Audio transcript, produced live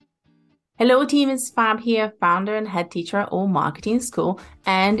Hello team, it's Fab here, founder and head teacher at All Marketing School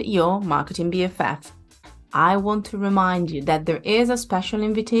and your marketing BFF. I want to remind you that there is a special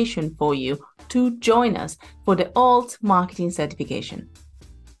invitation for you to join us for the Alt Marketing Certification.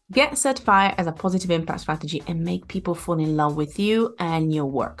 Get certified as a positive impact strategy and make people fall in love with you and your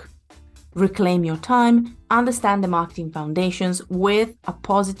work. Reclaim your time, understand the marketing foundations with a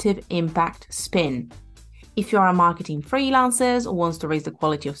positive impact spin. If you are a marketing freelancer who wants to raise the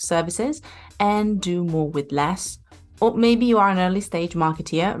quality of services and do more with less, or maybe you are an early stage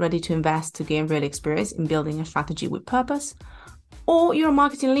marketeer ready to invest to gain real experience in building a strategy with purpose, or you're a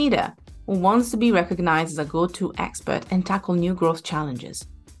marketing leader who wants to be recognized as a go-to expert and tackle new growth challenges.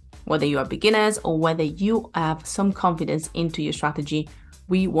 Whether you are beginners or whether you have some confidence into your strategy,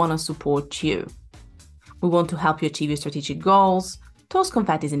 we want to support you. We want to help you achieve your strategic goals, toss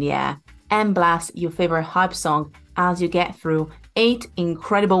confettis in the air, and blast your favorite hype song as you get through 8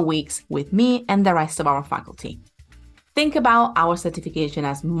 incredible weeks with me and the rest of our faculty. Think about our certification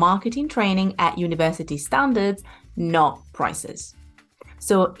as marketing training at university standards, not prices.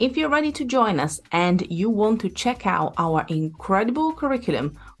 So if you're ready to join us and you want to check out our incredible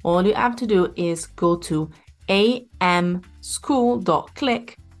curriculum, all you have to do is go to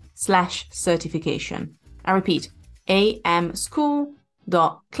amschool.click/certification. I repeat,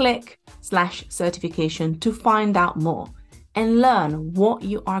 amschool.click/certification to find out more and learn what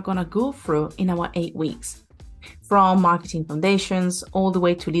you are going to go through in our 8 weeks. From marketing foundations all the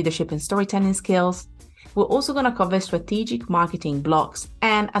way to leadership and storytelling skills, we're also going to cover strategic marketing blocks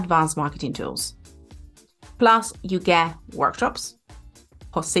and advanced marketing tools. Plus, you get workshops,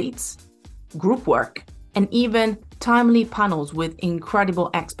 hot seats, group work, and even timely panels with incredible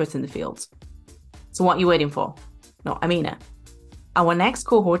experts in the field. So what are you waiting for? No, I mean it. Our next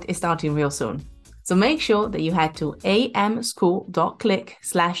cohort is starting real soon. So make sure that you head to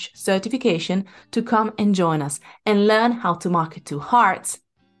amschool.click/certification to come and join us and learn how to market to hearts,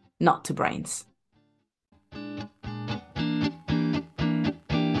 not to brains.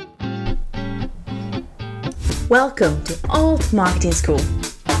 Welcome to Alt Marketing School.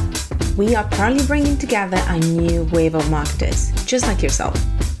 We are proudly bringing together a new wave of marketers, just like yourself.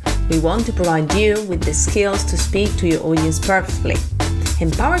 We want to provide you with the skills to speak to your audience purposefully,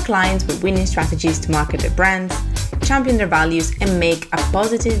 empower clients with winning strategies to market their brands, champion their values, and make a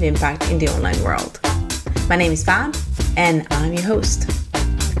positive impact in the online world. My name is Fab, and I'm your host.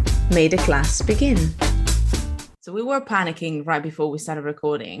 May the class begin. So we were panicking right before we started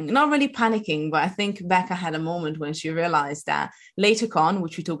recording. Not really panicking, but I think Becca had a moment when she realized that LaterCon,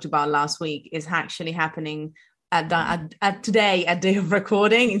 which we talked about last week, is actually happening at today, at day of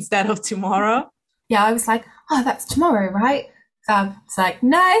recording, instead of tomorrow. Yeah, I was like, oh, that's tomorrow, right? It's like,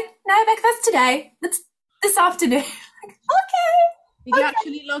 no, Becca, that's today. That's this afternoon. Like, okay. Did you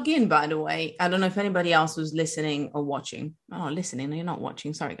actually log in, by the way? I don't know if anybody else was listening or watching. Oh, listening. You're not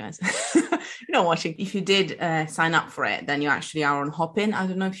watching. Sorry, guys. You're not watching. If you did sign up for it, then you actually are on Hopin. I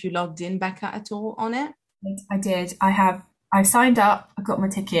don't know if you logged in, Becca, at all on it. I did. I signed up. I got my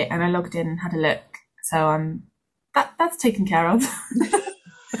ticket and I logged in and had a look. So that's taken care of.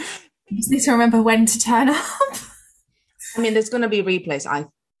 You just need to remember when to turn up. I mean, there's going to be replays, I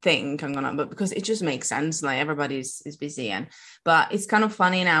think but because it just makes sense, like everybody's is busy, but it's kind of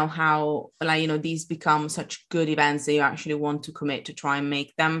funny now how, like, you know, these become such good events that you actually want to commit to try and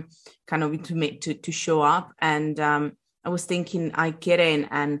make them kind of to show up. And I was thinking, I get in,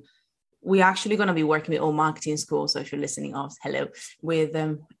 and we're actually going to be working with All Marketing School. So if you're listening, hello, with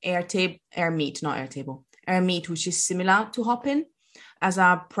Airmeet, which is similar to Hopin as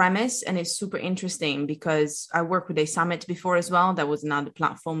a premise, and it's super interesting because I worked with a summit before as well. That was another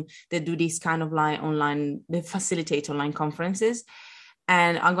platform that do these kind of like online, they facilitate online conferences.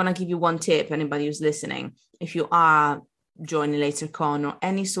 And I'm going to give you one tip, anybody who's listening, if you are joining LaterCon or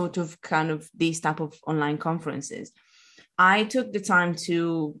any sort of kind of these type of online conferences, I took the time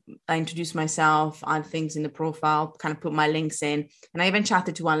to introduce myself, add things in the profile, kind of put my links in. And I even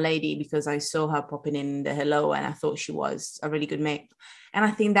chatted to one lady because I saw her popping in the hello and I thought she was a really good mate. And I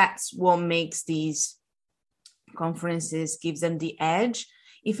think that's what makes these conferences, gives them the edge.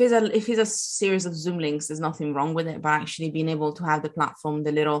 If it's a series of Zoom links, there's nothing wrong with it, but actually being able to have the platform,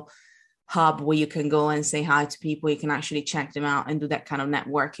 the little hub where you can go and say hi to people, you can actually check them out and do that kind of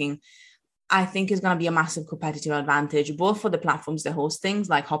networking, I think is going to be a massive competitive advantage, both for the platforms that host things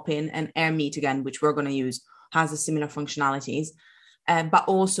like Hopin and Airmeet, again, which we're going to use, has a similar functionalities, but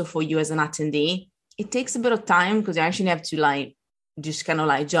also for you as an attendee. It takes a bit of time because you actually have to just kind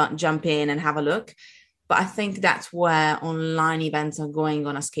of jump in and have a look. But I think that's where online events are going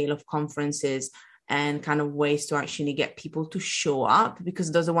on a scale of conferences. and kind of ways to actually get people to show up,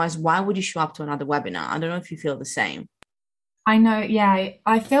 because otherwise, why would you show up to another webinar? I don't know if you feel the same. I know, yeah.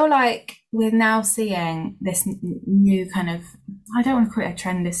 I feel like we're now seeing this new kind of, I don't want to call it a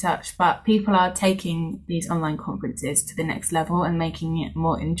trend as such, but people are taking these online conferences to the next level and making it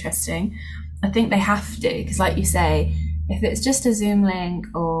more interesting. I think they have to, because like you say, if it's just a Zoom link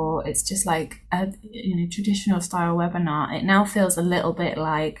or it's just like a traditional style webinar, it now feels a little bit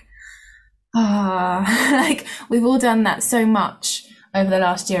like, like we've all done that so much over the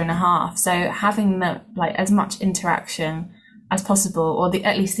last year and a half. So having like as much interaction as possible, or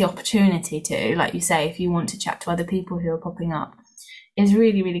at least the opportunity to, like you say, if you want to chat to other people who are popping up, is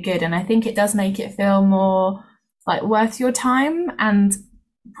really, really good. And I think it does make it feel more like worth your time, and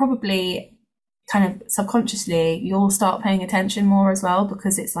probably kind of subconsciously you'll start paying attention more as well,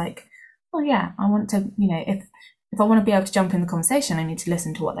 because it's like, oh yeah, I want to, if I want to be able to jump in the conversation, I need to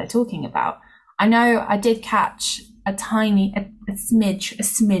listen to what they're talking about. I know I did catch a smidge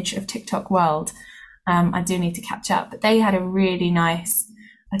of TikTok World. I do need to catch up, but they had a really nice,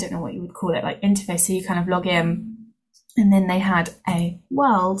 I don't know what you would call it, like interface. So you kind of log in, and then they had a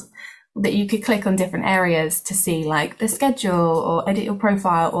world that you could click on different areas to see like the schedule or edit your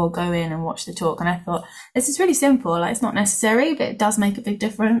profile or go in and watch the talk. And I thought, this is really simple. Like, it's not necessary, but it does make a big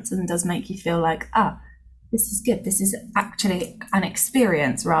difference and does make you feel like, this is good. This is actually an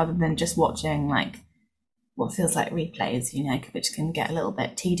experience rather than just watching like what feels like replays, which can get a little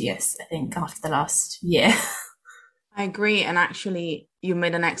bit tedious, I think, after the last year. I agree. And actually, you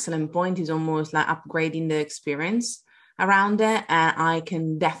made an excellent point. Is almost like upgrading the experience around it. And I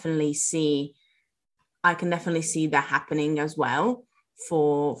can definitely see that happening as well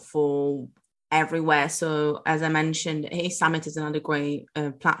for everywhere. So as I mentioned, Hey Summit is another great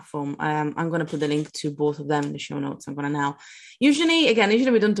platform. I'm going to put the link to both of them in the show notes. I'm going to now. Usually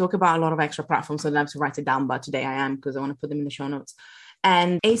we don't talk about a lot of extra platforms, so I don't have to write it down. But today I am, because I want to put them in the show notes.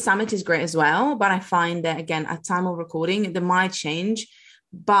 And Hey Summit is great as well. But I find that, again, at time of recording, they might change.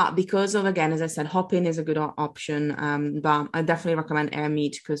 But because of, again, as I said, Hopin is a good option. But I definitely recommend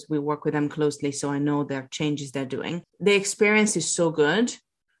AirMeet, because we work with them closely. So I know their changes they're doing. The experience is so good.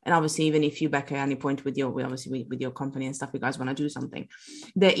 And obviously, even if you back at any point with your company and stuff, you guys want to do something.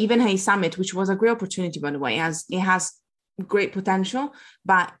 The even Hey Summit, which was a great opportunity, by the way, it has great potential,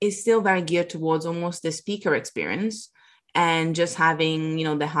 but it's still very geared towards almost the speaker experience and just having,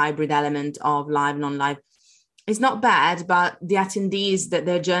 the hybrid element of live, non-live. It's not bad, but the attendees, that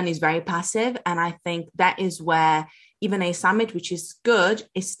their journey is very passive. And I think that is where even Hey Summit, which is good,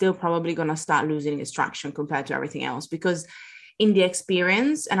 is still probably going to start losing its traction compared to everything else, because in the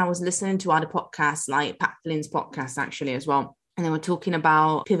experience, and I was listening to other podcasts like Pat Flynn's podcast actually as well, and they were talking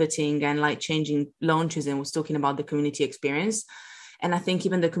about pivoting and like changing launches, and was talking about the community experience. And I think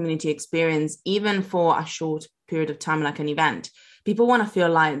even the community experience, even for a short period of time, like an event, people want to feel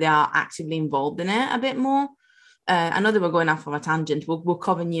like they are actively involved in it a bit more. I know that we're going off of a tangent. We'll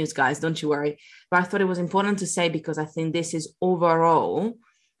cover news, guys, don't you worry. But I thought it was important to say, because I think this is overall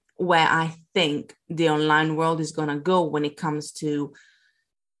where I think the online world is going to go when it comes to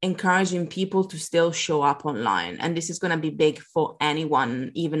encouraging people to still show up online. And this is going to be big for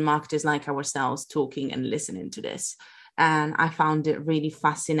anyone, even marketers like ourselves, talking and listening to this. And I found it really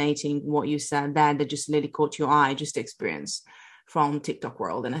fascinating what you said there, that just really caught your eye, just experience from TikTok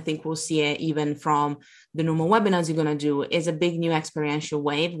World. And I think we'll see it even from the normal webinars you're going to do, is a big new experiential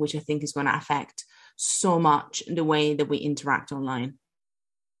wave, which I think is going to affect so much the way that we interact online.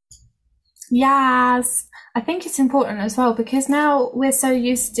 Yes, I think it's important as well, because now we're so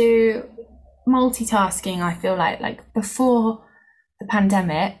used to multitasking. I feel like before the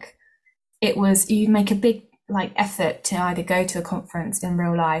pandemic, it was you'd make a big effort to either go to a conference in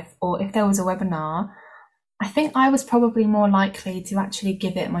real life, or if there was a webinar, I think I was probably more likely to actually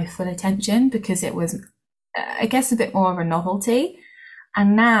give it my full attention, because it was, I guess, a bit more of a novelty.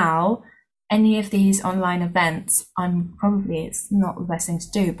 And now any of these online events, it's not the best thing to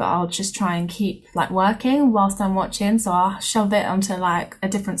do, but I'll just try and keep working whilst I'm watching. So I'll shove it onto a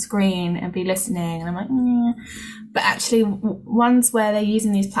different screen and be listening. And I'm like, But actually ones where they're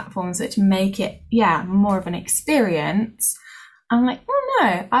using these platforms which make it, more of an experience, I'm like, oh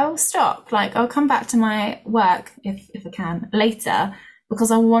no, I will stop. I'll come back to my work if I can later,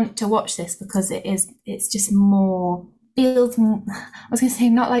 because I want to watch this, because it's just more, feels more, I was going to say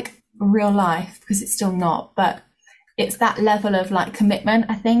not like real life, because it's still not, but it's that level of commitment,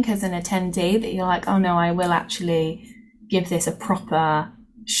 I think, as an attendee, that you're like, oh no, I will actually give this a proper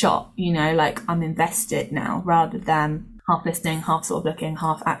shot, I'm invested now, rather than half listening, half sort of looking,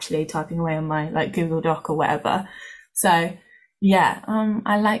 half actually typing away on my Google Doc or whatever. So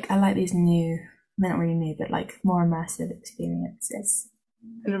I like these new not really new, but like more immersive experiences.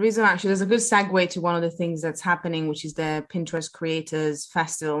 And the reason actually, there's a good segue to one of the things that's happening, which is the Pinterest Creators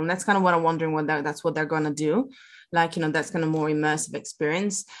Festival. And that's kind of what I'm wondering that's what they're going to do. Like, that's kind of more immersive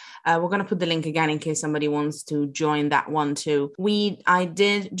experience. We're going to put the link again in case somebody wants to join that one too. I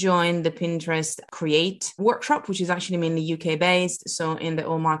did join the Pinterest Create workshop, which is actually mainly UK based. So in the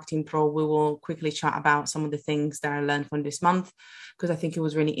All Marketing Pro, we will quickly chat about some of the things that I learned from this month, because I think it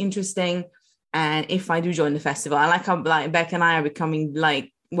was really interesting. And if I do join the festival, I like how like Beck and I are becoming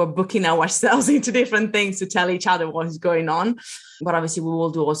like, we're booking ourselves into different things to tell each other what is going on. But obviously we will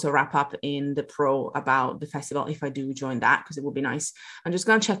do also wrap up in the pro about the festival if I do join that, because it will be nice. I'm just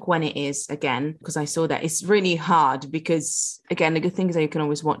going to check when it is again, because I saw that it's really hard, because again, the good thing is that you can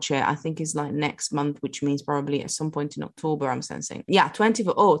always watch it. I think it's like next month, which means probably at some point in October, I'm sensing. Yeah, 20th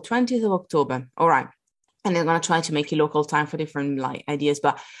of October. All right. And they're going to try to make it local time for different like ideas.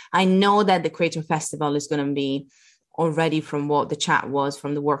 But I know that the Creator Festival is going to be already, from what the chat was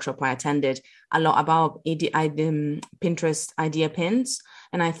from the workshop I attended, a lot about Pinterest idea pins.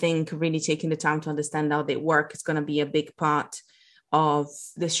 And I think really taking the time to understand how they work is going to be a big part of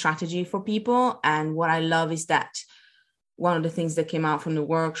the strategy for people. And what I love is that one of the things that came out from the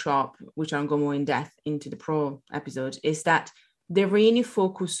workshop, which I'll go more in depth into the pro episode, is that they really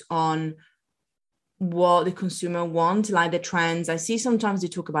focus on what the consumer wants, like the trends. I see sometimes they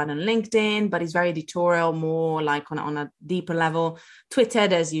talk about on LinkedIn, but it's very editorial, more like on a deeper level. Twitter,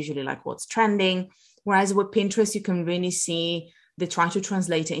 there's usually like what's trending. Whereas with Pinterest, you can really see they try to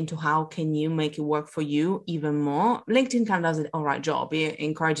translate it into how can you make it work for you even more. LinkedIn kind of does it all right job. It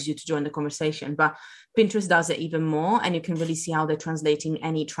encourages you to join the conversation, but Pinterest does it even more. And you can really see how they're translating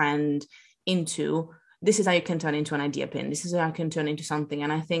any trend into, this is how you can turn into an idea pin. This is how I can turn into something.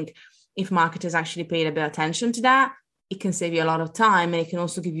 And I think if marketers actually paid a bit of attention to that, it can save you a lot of time, and it can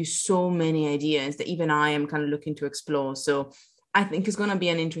also give you so many ideas that even I am kind of looking to explore. So I think it's going to be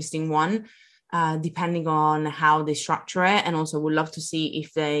an interesting one, depending on how they structure it. And also would love to see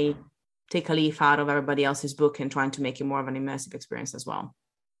if they take a leaf out of everybody else's book and trying to make it more of an immersive experience as well.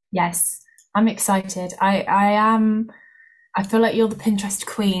 Yes, I'm excited. I am. I feel like you're the Pinterest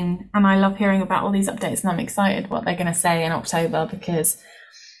queen, and I love hearing about all these updates, and I'm excited what they're going to say in October, because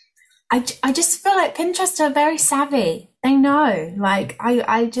I just feel like Pinterest are very savvy. They know, like,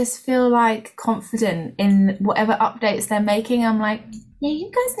 I just feel like confident in whatever updates they're making. I'm like, yeah,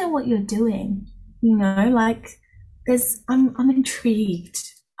 you guys know what you're doing, like I'm intrigued.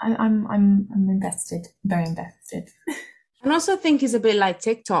 I'm invested, very invested. And also think it's a bit like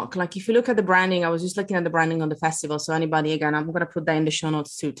TikTok. Like if you look at the branding, I was just looking at the branding on the festival. So anybody, again, I'm going to put that in the show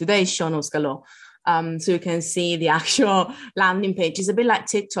notes too. Today's show notes galore. So you can see the actual landing page. It's a bit like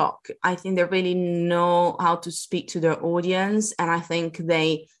TikTok. I think they really know how to speak to their audience. And I think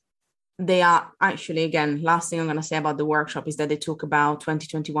they are actually, again, last thing I'm going to say about the workshop is that they talk about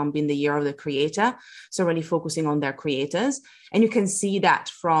 2021 being the year of the creator. So really focusing on their creators. And you can see that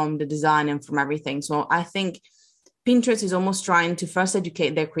from the design and from everything. So I think Pinterest is almost trying to first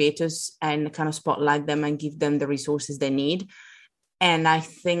educate their creators and kind of spotlight them and give them the resources they need. And I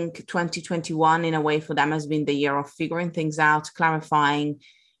think 2021, in a way, for them has been the year of figuring things out, clarifying.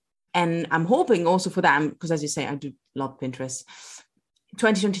 And I'm hoping also for them, because as you say, I do love Pinterest.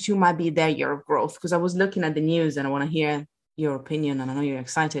 2022 might be their year of growth, because I was looking at the news and I want to hear your opinion, and I know you're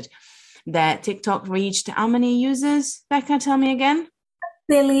excited, that TikTok reached how many users? Becca, tell me again.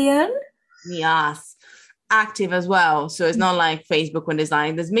 Billion? Yes. Active as well. So it's not like Facebook when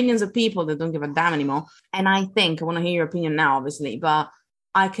there's millions of people that don't give a damn anymore. And I think, I want to hear your opinion now, obviously, but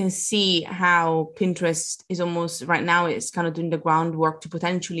I can see how Pinterest is almost right now, it's kind of doing the groundwork to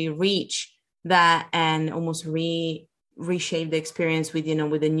potentially reach that and almost reshape the experience with,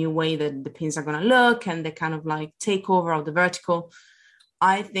 with a new way that the pins are going to look and the kind of like takeover of the vertical.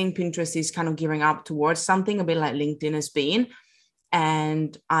 I think Pinterest is kind of gearing up towards something a bit like LinkedIn has been.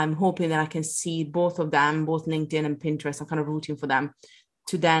 And I'm hoping that I can see both of them, both LinkedIn and Pinterest. I'm kind of rooting for them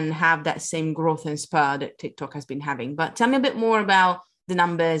to then have that same growth and spur that TikTok has been having. But tell me a bit more about the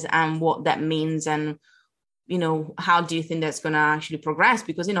numbers and what that means. And, how do you think that's going to actually progress?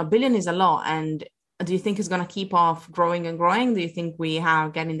 Because, a billion is a lot. And do you think it's going to keep off growing and growing? Do you think we are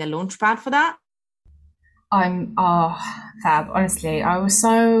getting the launch pad for that? Fab. Honestly, I was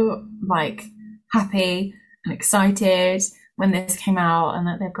so happy and excited when this came out and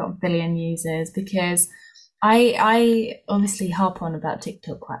that they've got 1 billion users, because I obviously harp on about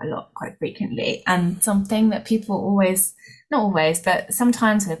TikTok quite frequently, and something that people always, not always, but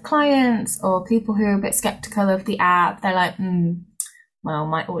sometimes with clients or people who are a bit skeptical of the app, they're like, well,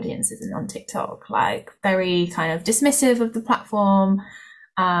 my audience isn't on TikTok, very kind of dismissive of the platform.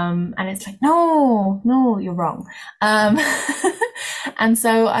 And it's like, no, you're wrong. Um, and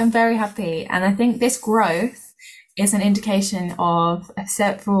so I'm very happy. And I think this growth is an indication of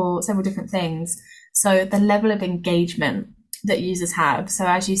several different things. So the level of engagement that users have. So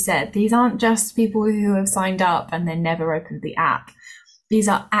as you said, these aren't just people who have signed up and then never opened the app. These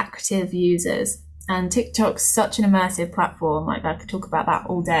are active users. And TikTok's such an immersive platform. Like, I could talk about that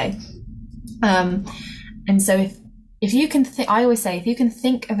all day. And so if you can I always say, if you can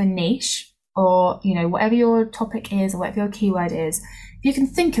think of a niche, or, you know, whatever your topic is or whatever your keyword is, if you can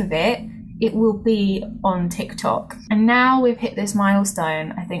think of it, it will be on TikTok. And now we've hit this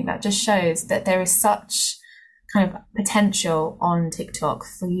milestone. I think that just shows that there is such kind of potential on TikTok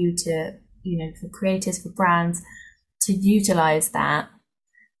for you to, you know, for creators, for brands to utilize that.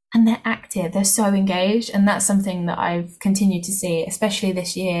 And they're active, they're so engaged. And that's something that I've continued to see, especially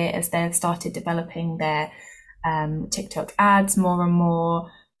this year as they've started developing their TikTok ads more and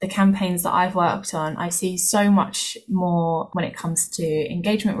more. The campaigns that I've worked on, I see so much more when it comes to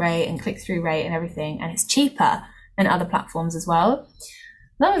engagement rate and click-through rate and everything. And it's cheaper than other platforms as well.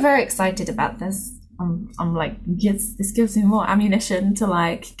 And I'm very excited about this. I'm like, yes, this gives me more ammunition to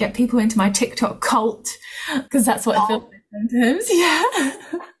like get people into my TikTok cult, because that's what it feels like sometimes. Yeah.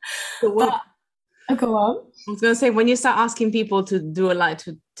 But, go on. I was gonna say, when you start asking people to do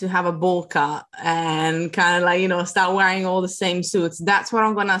to have a bowl cut and kind of like, you know, start wearing all the same suits, that's where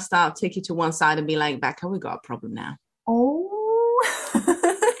I'm gonna start, take you to one side and be like, Becca, we got a problem now. Oh.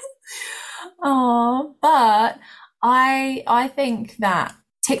 Oh, but I think that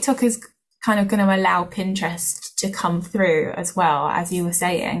TikTok is kind of going to allow Pinterest to come through as well, as you were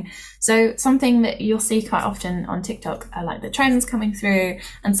saying. So something that you'll see quite often on TikTok are like the trends coming through,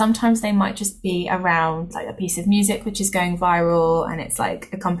 and sometimes they might just be around like a piece of music which is going viral and it's like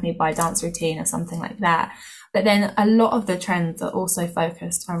accompanied by a dance routine or something like that. But then a lot of the trends are also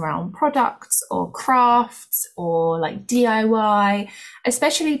focused around products or crafts or like DIY,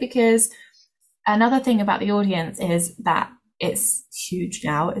 especially because another thing about the audience is that it's huge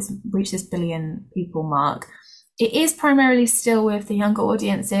now. It's reached this billion people mark. It is primarily still with the younger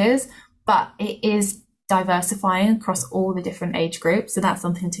audiences, but it is diversifying across all the different age groups. So that's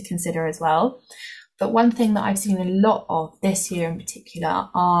something to consider as well. But one thing that I've seen a lot of this year in particular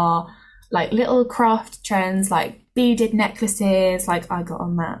are like little craft trends, like beaded necklaces. Like, I got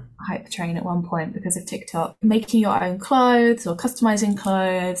on that hype train at one point because of TikTok. Making your own clothes or customizing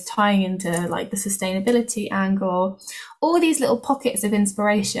clothes, tying into like the sustainability angle, all these little pockets of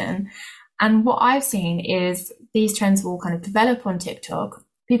inspiration. And what I've seen is these trends will kind of develop on TikTok.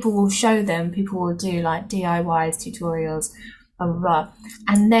 People will show them, people will do like DIYs, tutorials, blah, blah, blah.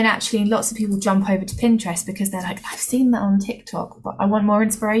 And then actually lots of people jump over to Pinterest because they're like, I've seen that on TikTok, but I want more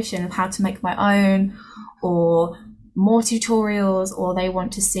inspiration of how to make my own, or more tutorials, or they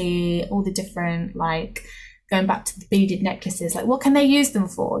want to see all the different, like going back to the beaded necklaces, like what can they use them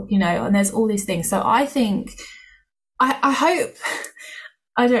for, you know, and there's all these things. So I think, I hope,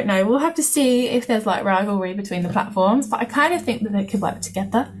 I don't know, we'll have to see if there's like rivalry between the platforms, but I kind of think that they could work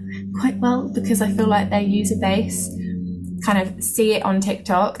together quite well, because I feel like their user base kind of see it on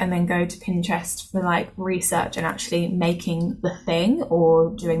TikTok and then go to Pinterest for like research and actually making the thing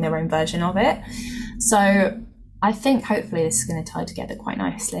or doing their own version of it. So I think hopefully this is going to tie together quite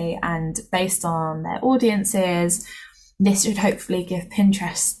nicely, and based on their audiences, this should hopefully give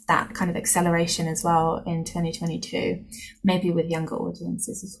Pinterest that kind of acceleration as well in 2022, maybe with younger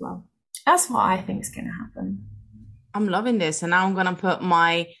audiences as well. That's what I think is going to happen. I'm loving this. And now I'm going to put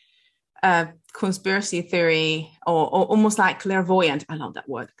my conspiracy theory or almost like clairvoyant, I love that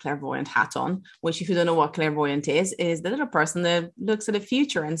word, clairvoyant hat on, which, if you don't know what clairvoyant is the little person that looks at the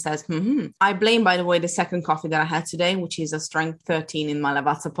future and says, I blame, by the way, the second coffee that I had today, which is a strength 13 in my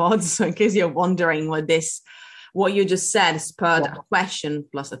Lavazza pod. So in case you're wondering what you just said spurred a question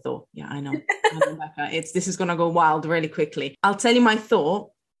plus a thought. Yeah, I know, Becca. This is going to go wild really quickly. I'll tell you my thought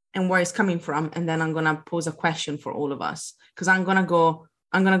and where it's coming from, and then I'm going to pose a question for all of us, because I'm going to go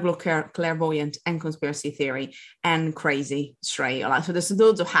clairvoyant and conspiracy theory and crazy straight. So there's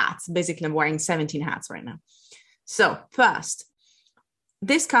loads of hats. Basically, I'm wearing 17 hats right now. So first,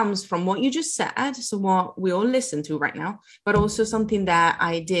 this comes from what you just said, so what we all listen to right now, but also something that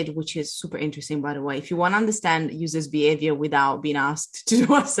I did, which is super interesting, by the way. If you want to understand users' behavior without being asked to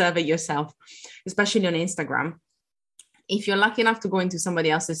do a survey yourself, especially on Instagram, if you're lucky enough to go into somebody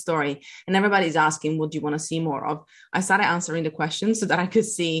else's story and everybody's asking, what do you want to see more of? I started answering the questions so that I could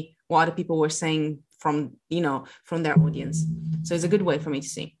see what other people were saying from their audience. So it's a good way for me to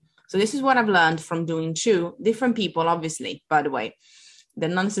see. So this is what I've learned from doing 2 different people, obviously, by the way. they're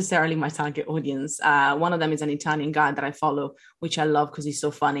not necessarily my target audience. One of them is an Italian guy that I follow, which I love because he's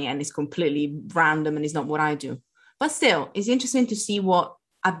so funny and it's completely random and it's not what I do. But still, it's interesting to see what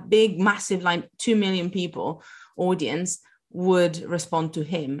a big, massive, like 2 million people audience would respond to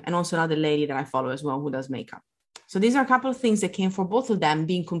him. And also another lady that I follow as well who does makeup. So these are a couple of things that came for both of them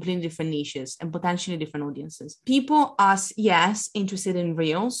being completely different niches and potentially different audiences. People are, yes, interested in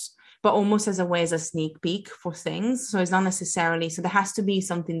reels, but almost as a way as a sneak peek for things. So it's not necessarily, so there has to be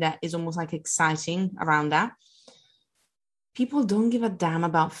something that is almost like exciting around that. People don't give a damn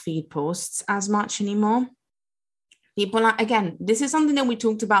about feed posts as much anymore. People are, again, this is something that we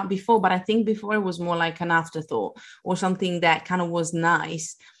talked about before, but I think before it was more like an afterthought or something that kind of was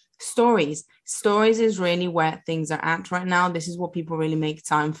nice. Stories is really where things are at right now. This is what people really make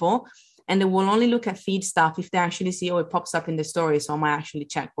time for. And they will only look at feed stuff if they actually see, oh, it pops up in the story. So I might actually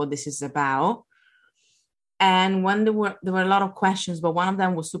check what this is about. And when there were a lot of questions, but one of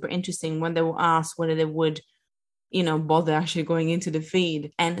them was super interesting when they were asked whether they would, bother actually going into the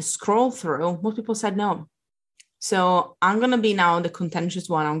feed and scroll through. Most people said no. So I'm going to be now the contentious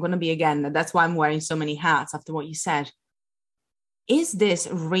one. I'm going to be, again, that's why I'm wearing so many hats after what you said. Is this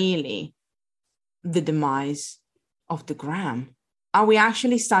really the demise of the gram? Are we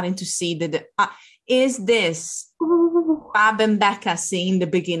actually starting to see is this Fab and Becca seeing the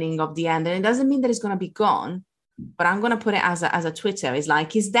beginning of the end? And it doesn't mean that it's going to be gone, but I'm going to put it as a Twitter. It's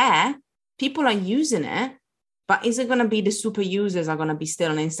like, it's there. People are using it, but is it going to be the super users are going to be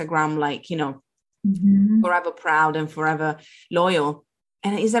still on Instagram, like, forever proud and forever loyal?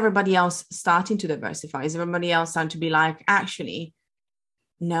 And is everybody else starting to diversify? Is everybody else starting to be like, actually,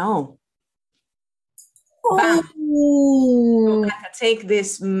 no. Bam. So I take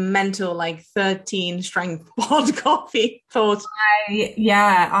this mental 13 strength pod coffee thought.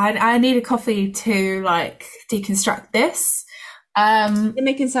 I need a coffee to deconstruct this. It's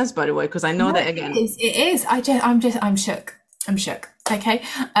making sense, by the way, because I know that again. It is. I'm shook. Okay.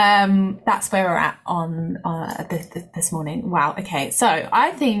 That's where we're at on this morning. Wow. Okay. So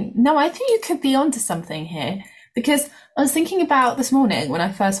I think you could be onto something here, because I was thinking about this morning when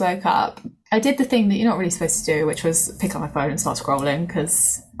I first woke up, I did the thing that you're not really supposed to do, which was pick up my phone and start scrolling,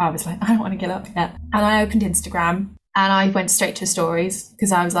 because I was like, I don't want to get up yet. And I opened Instagram and I went straight to stories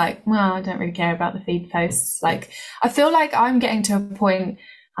because I was like, well, I don't really care about the feed posts. I feel like I'm getting to a point,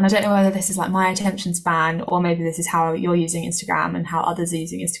 and I don't know whether this is my attention span, or maybe this is how you're using Instagram and how others are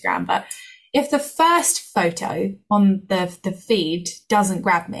using Instagram. But if the first photo on the feed doesn't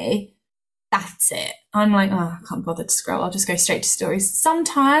grab me, that's it. I'm like, oh, I can't bother to scroll. I'll just go straight to stories.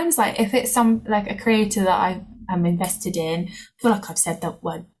 Sometimes, if it's a creator that I am invested in, I feel like I've said that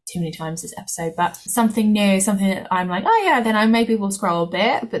word too many times this episode, but something new, something that I'm like, oh yeah, then I maybe will scroll a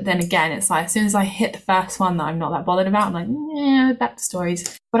bit. But then again, it's as soon as I hit the first one that I'm not that bothered about, I'm like, yeah, back to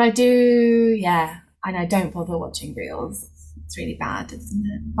stories. But I do, and I don't bother watching reels. It's really bad, isn't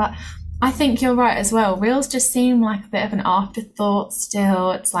it? But I think you're right as well. Reels just seem like a bit of an afterthought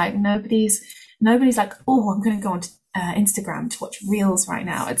still. It's like nobody's like, oh, I'm going to go on Instagram to watch reels right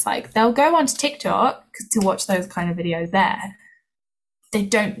now. It's like they'll go onto TikTok to watch those kind of videos there. They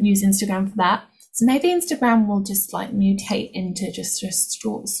don't use Instagram for that. So maybe Instagram will just mutate into just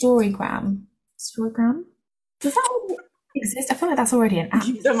Storygram. Storygram? Does that exist? I feel like that's already an app.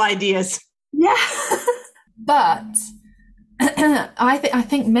 Give them ideas. Yeah. But I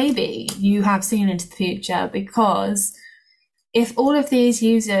think maybe you have seen into the future, because if all of these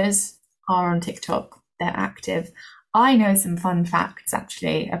users are on TikTok, they're active. I know some fun facts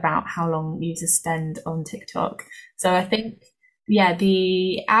actually about how long users spend on TikTok. So I think,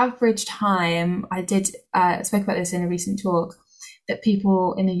 the average time, I spoke about this in a recent talk, that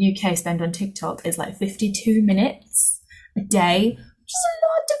people in the UK spend on TikTok is 52 minutes a day, which is a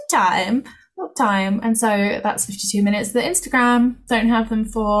lot of time. And so that's 52 minutes that Instagram don't have them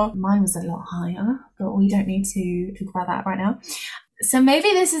for. Mine was a lot higher, but we don't need to talk about that right now. So maybe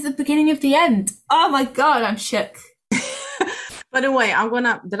this is the beginning of the end. Oh my God, I'm shook. By the way,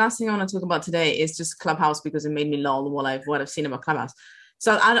 the last thing I want to talk about today is just Clubhouse, because it made me lol what I've seen about Clubhouse.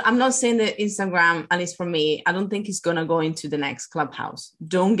 So I'm not saying that Instagram, at least for me, I don't think it's going to go into the next Clubhouse.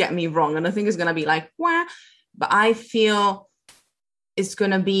 Don't get me wrong. I don't think it's going to be wah. But I feel it's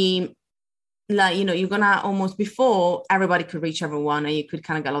going to be you're going to almost, before everybody could reach everyone and you could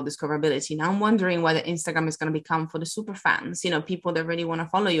kind of get all discoverability. Now I'm wondering whether Instagram is going to become for the super fans, people that really want to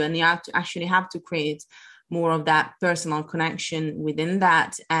follow you, and you have to create more of that personal connection within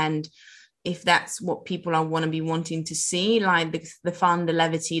that. And if that's what people are wanting to see, the fun, the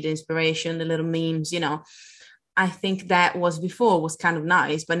levity, the inspiration, the little memes, I think that was before was kind of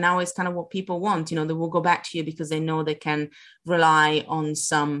nice, but now it's kind of what people want. They will go back to you because they know they can rely on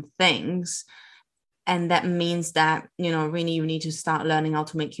some things. And that means that, really you need to start learning how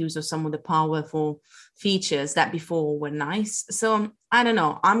to make use of some of the powerful features that before were nice. So I don't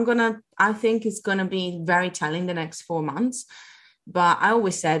know. I think it's going to be very telling the next 4 months. But I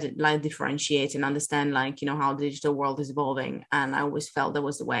always said, like, differentiate and understand, like, how the digital world is evolving. And I always felt that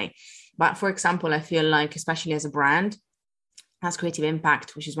was the way. But for example, I feel like, especially as a brand, as Creative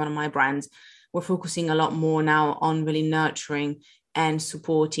Impact, which is one of my brands, we're focusing a lot more now on really nurturing and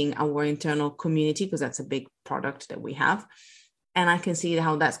supporting our internal community, because that's a big product that we have. And I can see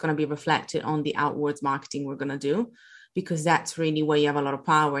how that's going to be reflected on the outwards marketing we're going to do, because that's really where you have a lot of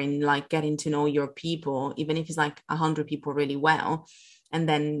power in, like, getting to know your people, even if it's like 100 people really well. And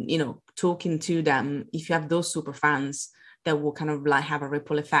then, talking to them, if you have those super fans, that will kind of like have a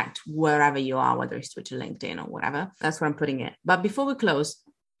ripple effect wherever you are, whether it's Twitter, LinkedIn, or whatever. That's where I'm putting it. But before we close,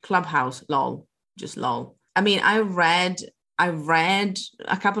 Clubhouse, lol, just lol. I mean, I read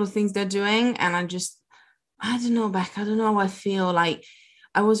a couple of things they're doing, and I don't know, Beck. I don't know how I feel. Like,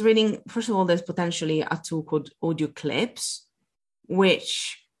 I was reading, first of all, there's potentially a tool called Audio Clips,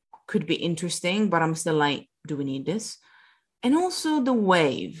 which could be interesting, but I'm still like, do we need this? And also the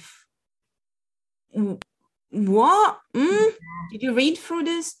Wave. What? Did you read through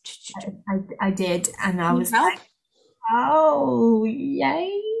this? I did, and I was like, oh,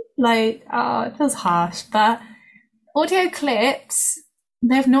 yay. Like, oh, it feels harsh, but Audio Clips,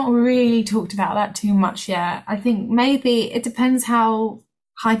 they've not really talked about that too much yet. I think maybe it depends how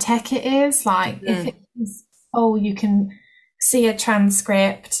high tech it is. Like, if it is, you can see a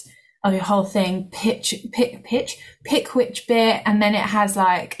transcript of your whole thing, pick which bit, and then it has,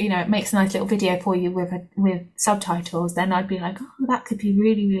 like, it makes a nice little video for you with subtitles, then I'd be like, oh, that could be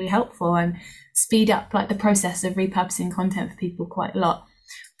really, really helpful and speed up, like, the process of repurposing content for people quite a lot.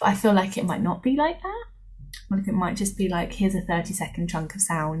 But I feel like it might not be like that. Like, it might just be like, here's a 30-second chunk of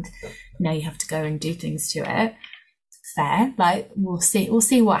sound, now you have to go and do things to it. Fair. Like, we'll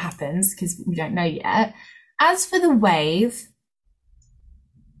see what happens, because we don't know yet. As for the Wave,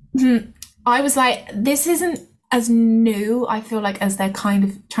 I was like, this isn't as new, I feel like, as they're kind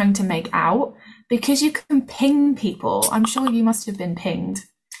of trying to make out, because you can ping people. I'm sure you must have been pinged.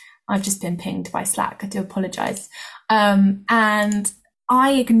 I've just been pinged by Slack. I do apologize. And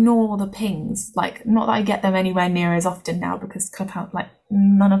I ignore the pings. Like, not that I get them anywhere near as often now, because Clubhouse, like,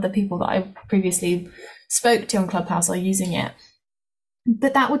 none of the people that I previously spoke to on Clubhouse are using it.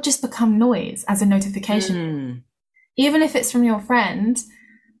 But that would just become noise as a notification. Even if it's from your friend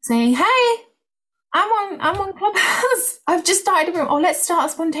saying, hey, I'm on Clubhouse. I've just started a room. Oh, let's start a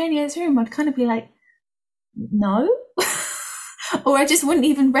spontaneous room. I'd kind of be like, no. Or I just wouldn't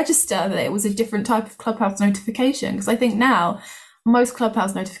even register that it was a different type of Clubhouse notification. Because I think now most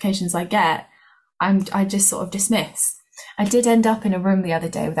Clubhouse notifications I get, I just sort of dismiss. I did end up in a room the other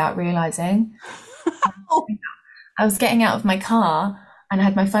day without realizing. I was getting out of my car and I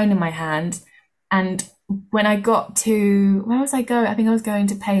had my phone in my hand, and when I got to, where was I going? I think I was going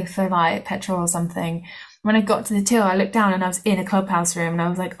to pay for, like, petrol or something. When I got to the till, I looked down and I was in a Clubhouse room, and I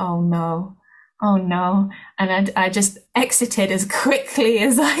was like, oh no. And I just exited as quickly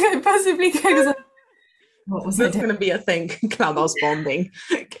as I could possibly could. What was That's going to be a thing, Clubhouse bombing.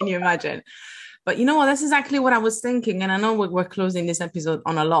 Can you imagine? But you know what? That's exactly what I was thinking. And I know we're closing this episode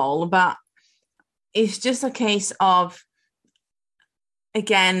on a lull, but it's just a case of,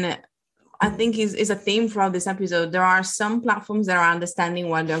 again, I think is a theme throughout this episode. There are some platforms that are understanding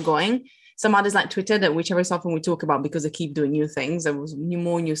where they're going. Some others, like Twitter, that which every so often we talk about because they keep doing new things. There was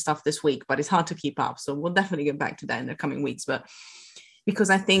more new stuff this week, but it's hard to keep up. So we'll definitely get back to that in the coming weeks. But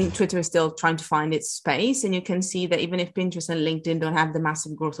because I think Twitter is still trying to find its space, and you can see that even if Pinterest and LinkedIn don't have the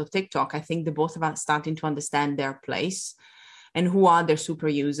massive growth of TikTok, I think the both of us starting to understand their place and who are their super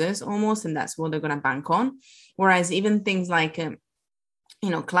users almost, and that's what they're going to bank on. Whereas even things like,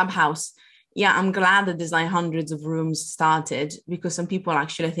 Clubhouse, yeah, I'm glad that there's like hundreds of rooms started, because some people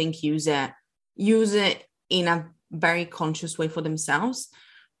actually, I think, use it in a very conscious way for themselves.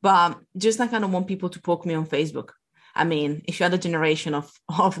 But just like I don't want people to poke me on Facebook. I mean, if you're the generation of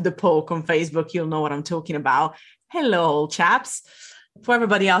the poke on Facebook, you'll know what I'm talking about. Hello, chaps. For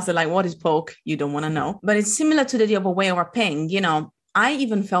everybody else, they're like, what is poke? You don't want to know. But it's similar to the idea of a whale or ping. I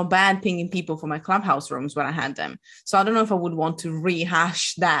even felt bad pinging people for my Clubhouse rooms when I had them. So I don't know if I would want to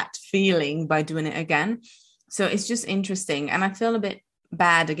rehash that feeling by doing it again. So it's just interesting. And I feel a bit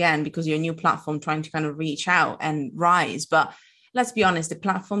bad again, because you're a new platform trying to kind of reach out and rise. But let's be honest, the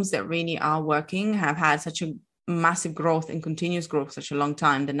platforms that really are working have had such a massive growth and continuous growth such a long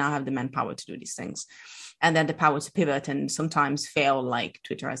time, they now have the manpower to do these things. And then the power to pivot and sometimes fail, like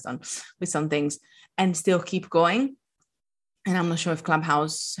Twitter has done with some things, and still keep going. And I'm not sure if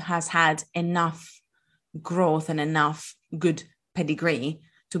Clubhouse has had enough growth and enough good pedigree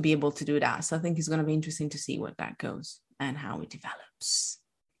to be able to do that. So I think it's going to be interesting to see where that goes and how it develops.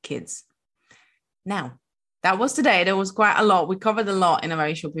 Kids. Now, that was today. There was quite a lot. We covered a lot in a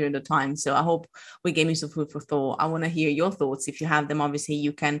very short period of time. So I hope we gave you some food for thought. I want to hear your thoughts. If you have them, obviously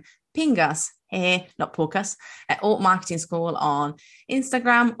you can ping us, not poke us, at Alt Marketing School on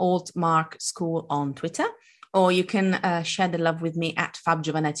Instagram, Alt Mark School on Twitter, or you can share the love with me at Fab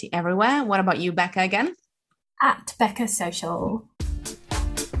Giovanetti everywhere. What about you, Becca, again? At Becca Social.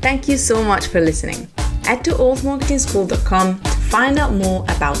 Thank you so much for listening. Head to altmarketingschool.com to find out more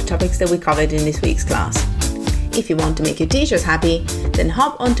about the topics that we covered in this week's class. If you want to make your teachers happy, then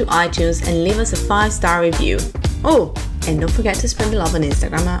hop onto iTunes and leave us a 5-star review. Oh, and don't forget to spread the love on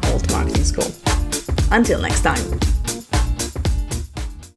Instagram at Alt Marketing School. Until next time.